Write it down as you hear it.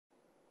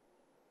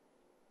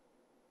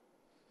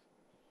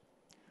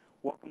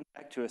Welcome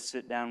back to a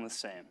Sit Down with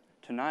Sam.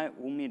 Tonight,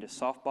 we'll meet a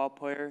softball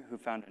player who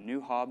found a new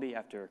hobby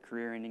after a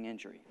career-ending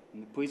injury.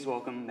 Please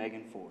welcome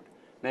Megan Ford.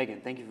 Megan,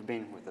 thank you for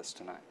being with us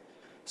tonight.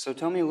 So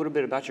tell me a little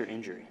bit about your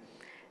injury.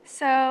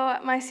 So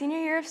my senior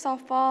year of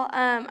softball,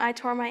 I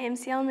tore my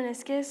MCL and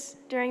meniscus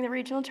during the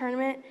regional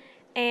tournament,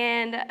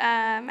 and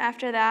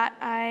after that,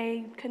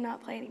 I could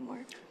not play anymore.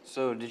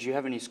 So did you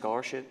have any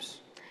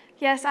scholarships?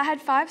 Yes, I had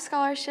 5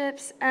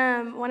 scholarships.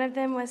 One of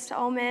them was to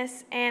Ole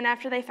Miss, and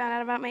after they found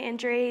out about my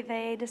injury,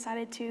 they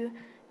decided to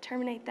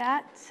terminate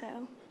that.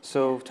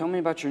 So tell me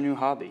about your new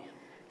hobby.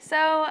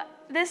 So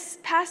this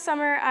past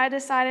summer, I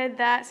decided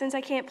that since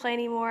I can't play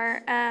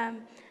anymore, I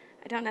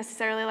don't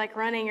necessarily like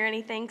running or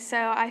anything,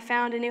 so I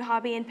found a new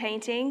hobby in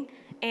painting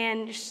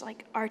and just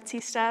like artsy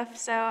stuff.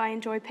 So I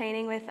enjoy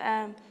painting with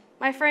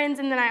my friends,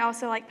 and then I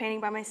also like painting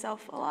by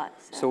myself a lot.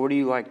 So what do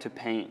you like to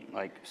paint,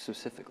 like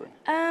specifically?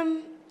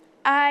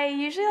 I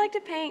usually like to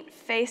paint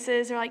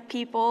faces or like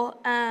people,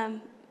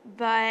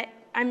 but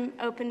I'm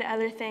open to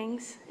other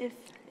things if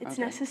it's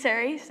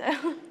necessary.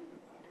 So.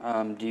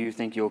 Do you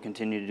think you'll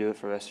continue to do it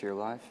for the rest of your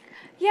life?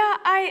 Yeah,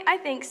 I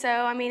think so.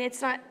 I mean,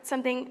 it's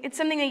something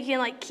that you can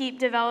like keep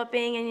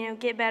developing and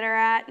get better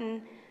at,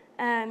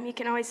 and you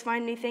can always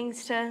find new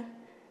things to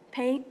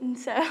paint, and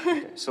so.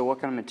 Okay. So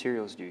what kind of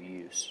materials do you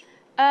use?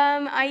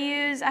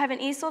 I have an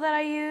easel that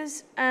I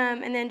use,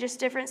 and then just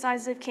different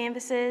sizes of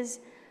canvases,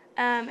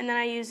 and then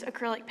I use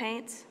acrylic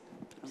paints.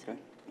 Okay.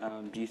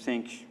 Do you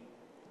think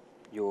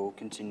you'll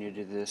continue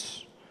to do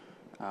this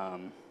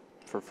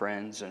for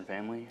friends and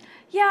family?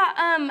 Yeah,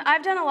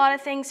 I've done a lot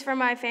of things for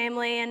my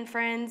family and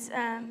friends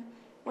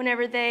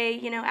whenever they,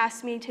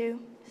 ask me to.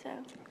 So,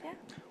 yeah.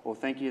 Well,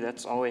 thank you.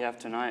 That's all we have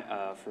tonight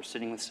for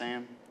Sitting with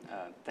Sam.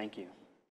 Thank you.